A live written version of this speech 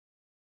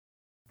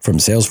From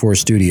Salesforce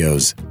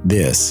Studios,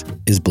 this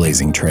is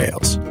Blazing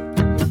Trails.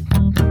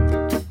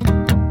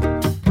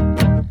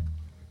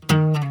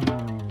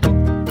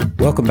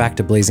 Welcome back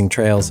to Blazing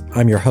Trails.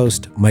 I'm your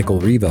host,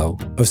 Michael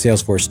Revo of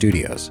Salesforce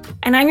Studios.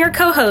 And I'm your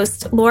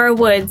co-host, Laura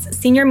Woods,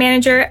 Senior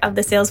Manager of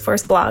the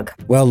Salesforce blog.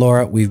 Well,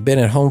 Laura, we've been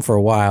at home for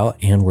a while,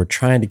 and we're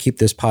trying to keep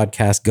this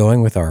podcast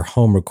going with our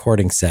home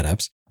recording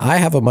setups. I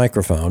have a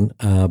microphone,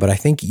 but I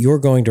think you're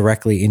going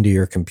directly into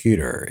your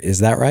computer. Is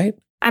that right?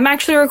 I'm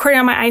actually recording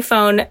on my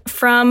iPhone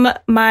from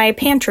my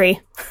pantry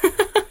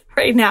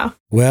right now.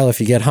 Well, if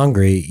you get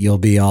hungry, you'll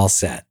be all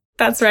set.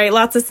 That's right.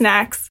 Lots of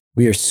snacks.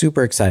 We are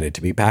super excited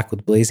to be back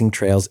with Blazing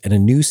Trails and a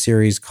new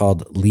series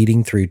called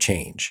Leading Through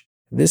Change.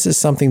 This is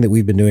something that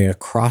we've been doing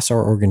across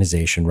our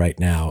organization right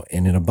now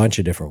and in a bunch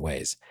of different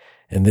ways.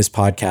 And this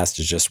podcast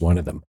is just one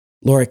of them.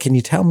 Laura, can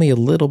you tell me a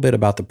little bit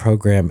about the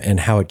program and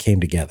how it came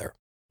together?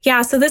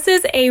 Yeah, so this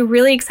is a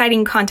really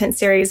exciting content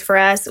series for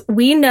us.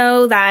 We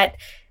know that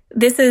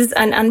this is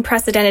an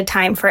unprecedented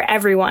time for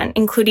everyone,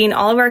 including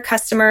all of our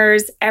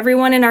customers,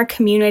 everyone in our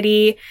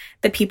community,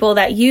 the people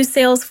that use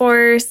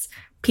Salesforce,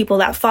 people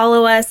that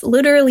follow us.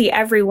 Literally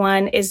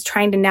everyone is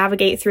trying to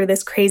navigate through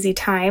this crazy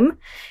time.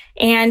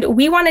 And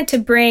we wanted to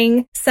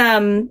bring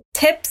some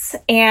tips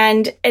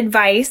and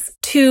advice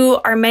to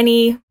our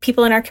many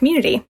people in our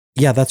community.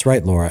 Yeah, that's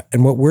right, Laura.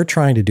 And what we're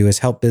trying to do is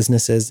help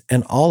businesses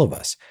and all of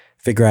us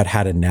figure out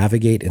how to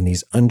navigate in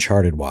these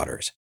uncharted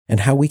waters and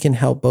how we can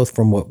help both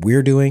from what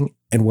we're doing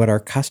and what our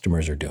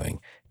customers are doing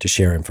to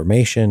share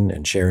information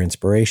and share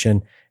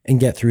inspiration and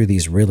get through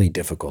these really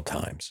difficult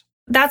times.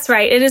 That's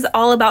right. It is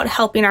all about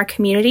helping our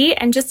community.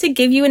 And just to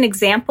give you an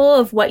example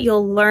of what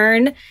you'll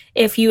learn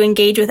if you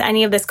engage with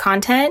any of this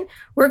content,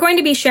 we're going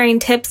to be sharing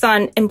tips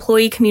on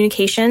employee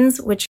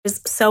communications, which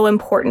is so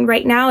important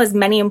right now as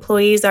many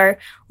employees are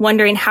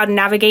wondering how to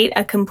navigate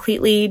a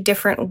completely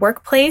different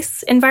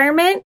workplace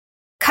environment.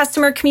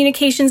 Customer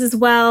communications as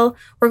well.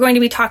 We're going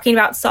to be talking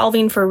about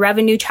solving for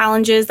revenue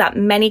challenges that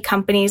many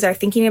companies are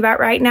thinking about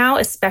right now,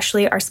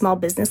 especially our small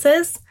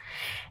businesses.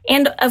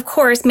 And of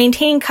course,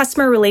 maintaining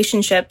customer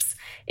relationships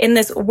in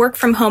this work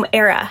from home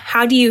era.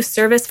 How do you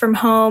service from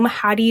home?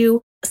 How do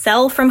you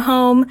sell from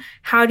home?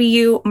 How do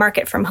you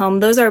market from home?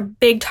 Those are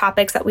big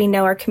topics that we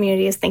know our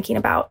community is thinking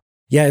about.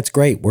 Yeah, it's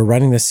great. We're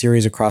running this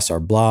series across our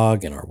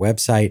blog and our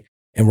website.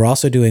 And we're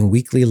also doing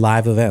weekly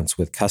live events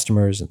with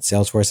customers and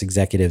Salesforce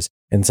executives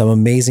and some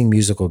amazing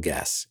musical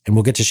guests. And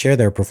we'll get to share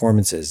their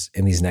performances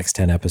in these next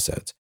 10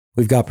 episodes.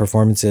 We've got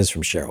performances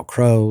from Sheryl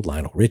Crow,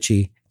 Lionel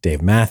Richie,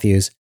 Dave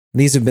Matthews.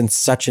 These have been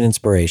such an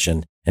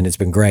inspiration, and it's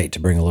been great to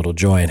bring a little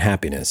joy and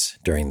happiness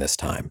during this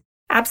time.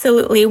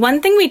 Absolutely.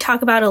 One thing we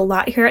talk about a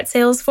lot here at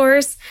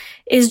Salesforce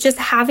is just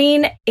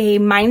having a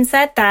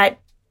mindset that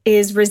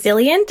is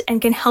resilient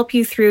and can help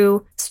you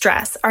through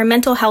stress. Our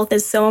mental health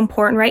is so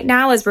important right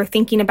now as we're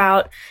thinking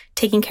about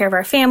taking care of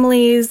our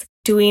families,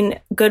 doing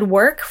good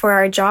work for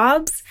our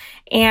jobs.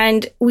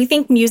 And we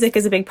think music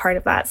is a big part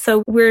of that.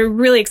 So we're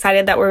really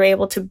excited that we're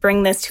able to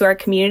bring this to our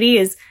community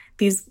as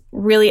these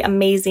really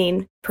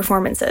amazing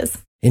performances.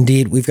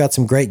 Indeed, we've got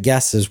some great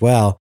guests as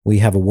well. We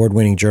have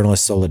award-winning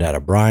journalist Soledad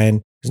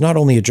O'Brien, who's not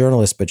only a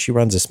journalist, but she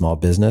runs a small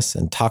business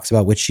and talks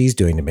about what she's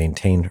doing to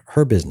maintain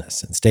her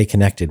business and stay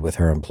connected with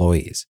her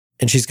employees.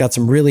 And she's got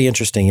some really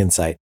interesting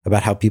insight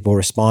about how people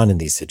respond in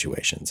these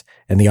situations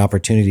and the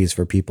opportunities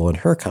for people in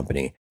her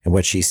company and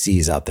what she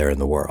sees out there in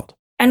the world.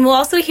 And we'll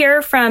also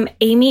hear from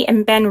Amy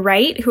and Ben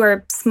Wright, who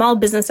are small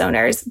business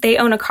owners. They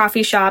own a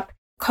coffee shop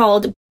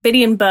called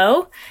Biddy and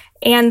Bow,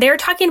 and they're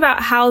talking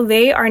about how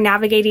they are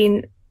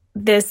navigating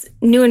this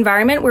new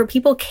environment where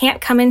people can't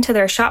come into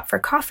their shop for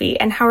coffee,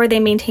 and how are they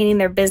maintaining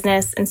their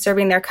business and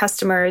serving their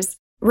customers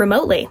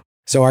remotely.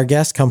 So our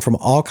guests come from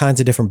all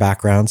kinds of different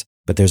backgrounds,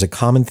 but there's a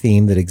common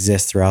theme that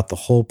exists throughout the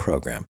whole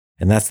program,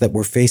 and that's that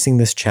we're facing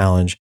this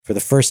challenge for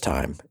the first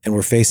time, and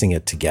we're facing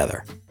it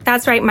together.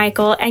 That's right,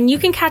 Michael. And you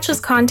can catch this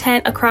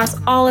content across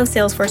all of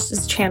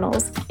Salesforce's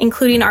channels,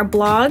 including our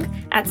blog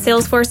at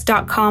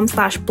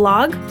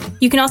salesforce.com/blog.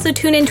 You can also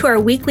tune into our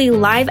weekly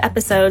live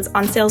episodes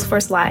on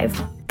Salesforce Live.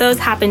 Those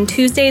happen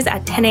Tuesdays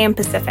at 10 a.m.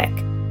 Pacific.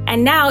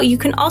 And now you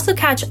can also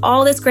catch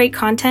all this great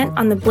content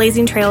on the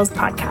Blazing Trails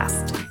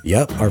podcast.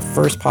 Yep, our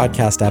first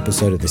podcast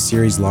episode of the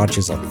series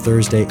launches on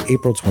Thursday,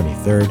 April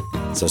 23rd.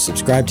 So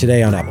subscribe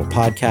today on Apple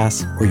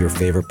Podcasts or your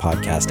favorite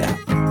podcast app.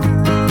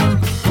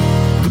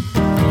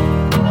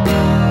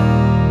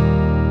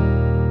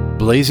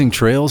 Blazing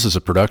Trails is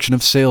a production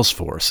of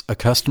Salesforce, a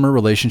customer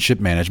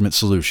relationship management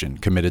solution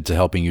committed to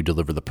helping you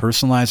deliver the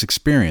personalized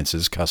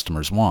experiences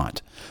customers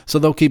want, so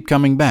they'll keep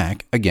coming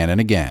back again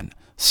and again.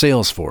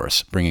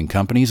 Salesforce, bringing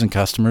companies and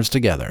customers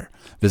together.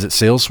 Visit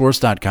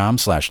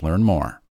salesforce.com/learn more.